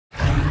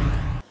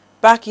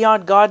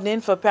Backyard gardening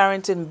for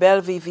parents in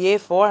Belle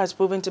VA4 has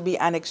proven to be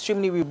an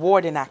extremely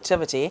rewarding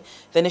activity.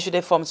 The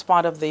initiative forms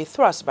part of the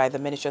thrust by the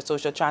Ministry of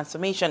Social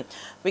Transformation.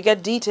 We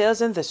get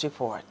details in this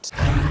report.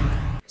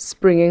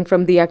 Springing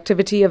from the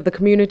activity of the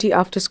Community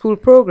After School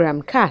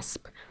Program,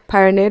 CASP,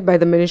 pioneered by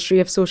the Ministry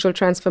of Social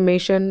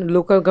Transformation,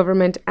 Local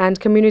Government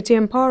and Community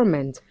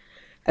Empowerment,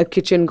 a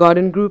kitchen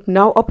garden group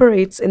now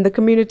operates in the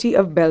community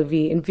of Belle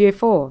in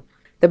VA4.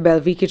 The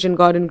Belle Kitchen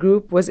Garden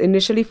Group was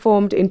initially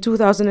formed in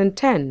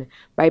 2010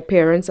 by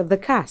parents of the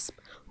CASP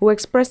who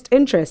expressed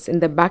interest in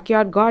the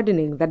backyard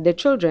gardening that their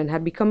children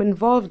had become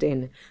involved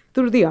in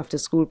through the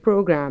after-school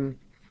program.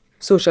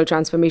 Social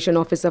Transformation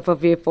Officer for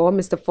VA4,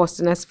 Mr.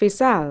 Faustinus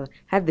Faisal,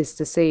 had this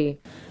to say.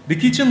 The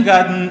kitchen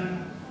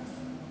garden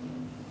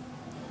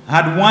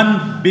had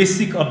one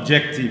basic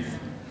objective,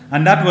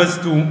 and that was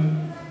to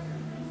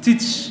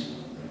teach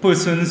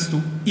persons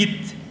to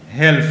eat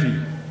healthy.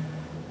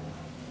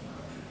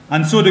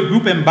 And so the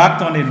group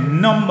embarked on a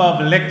number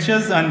of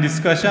lectures and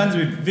discussions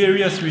with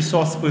various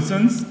resource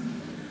persons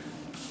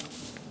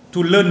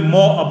to learn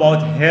more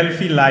about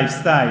healthy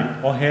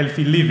lifestyle or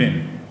healthy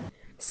living.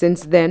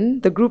 Since then,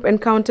 the group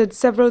encountered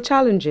several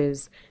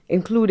challenges,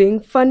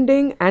 including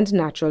funding and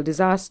natural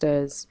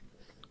disasters.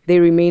 They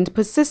remained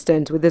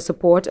persistent with the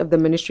support of the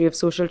Ministry of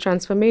Social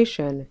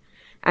Transformation,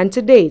 and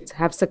to date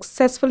have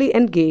successfully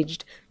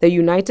engaged the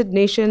United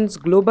Nations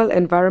Global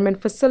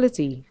Environment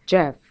Facility,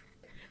 GEF.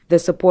 The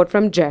support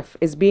from GEF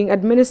is being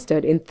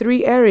administered in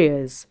 3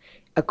 areas: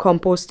 a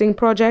composting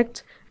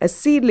project, a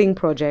seedling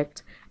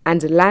project,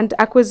 and land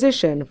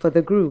acquisition for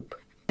the group.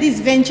 This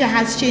venture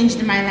has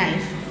changed my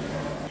life.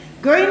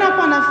 Growing up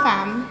on a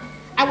farm,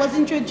 I was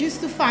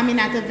introduced to farming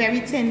at a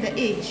very tender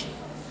age.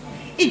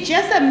 It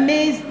just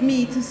amazed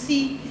me to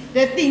see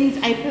the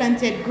things I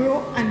planted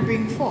grow and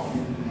bring forth.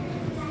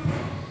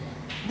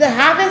 The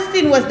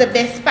harvesting was the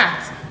best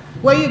part,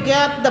 where you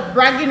get the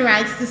bragging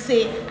rights to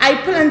say, I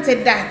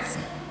planted that.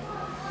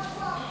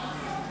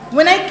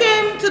 When I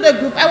came to the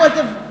group,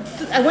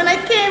 when I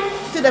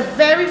came to the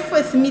very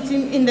first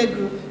meeting in the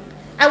group,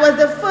 I was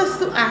the first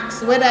to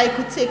ask whether I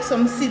could take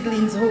some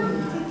seedlings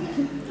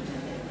home.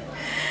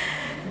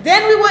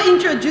 Then we were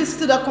introduced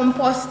to the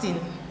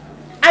composting.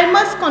 I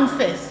must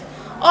confess,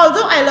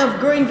 although I love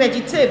growing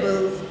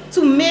vegetables,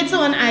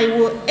 tomato and I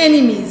were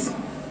enemies,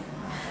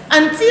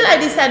 until I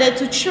decided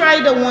to try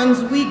the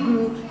ones we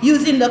grew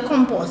using the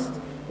compost.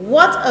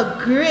 What a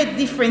great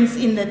difference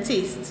in the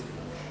taste.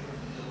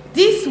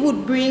 This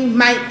would bring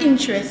my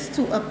interest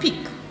to a peak.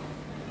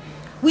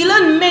 We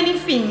learned many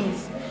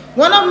things.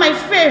 One of my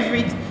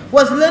favorites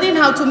was learning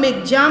how to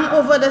make jam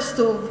over the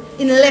stove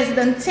in less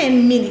than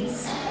 10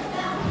 minutes.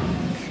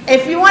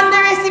 If you want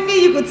the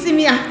recipe, you could see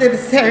me after the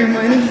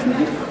ceremony.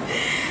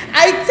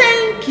 I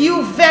thank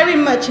you very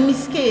much,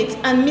 Ms. Kate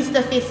and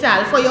Mr.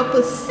 Faisal, for your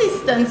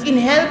persistence in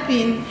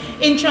helping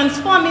in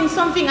transforming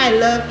something I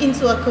love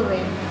into a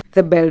career.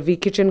 The Belle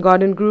Kitchen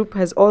Garden Group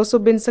has also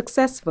been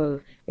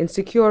successful in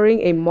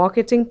securing a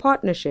marketing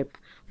partnership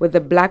with the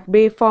Black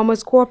Bay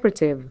Farmers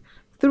Cooperative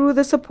through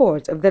the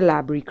support of the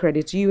Labrie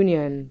Credit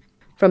Union.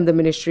 From the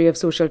Ministry of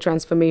Social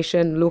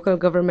Transformation, Local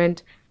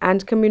Government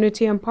and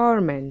Community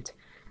Empowerment,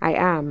 I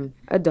am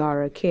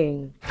Adara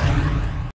King.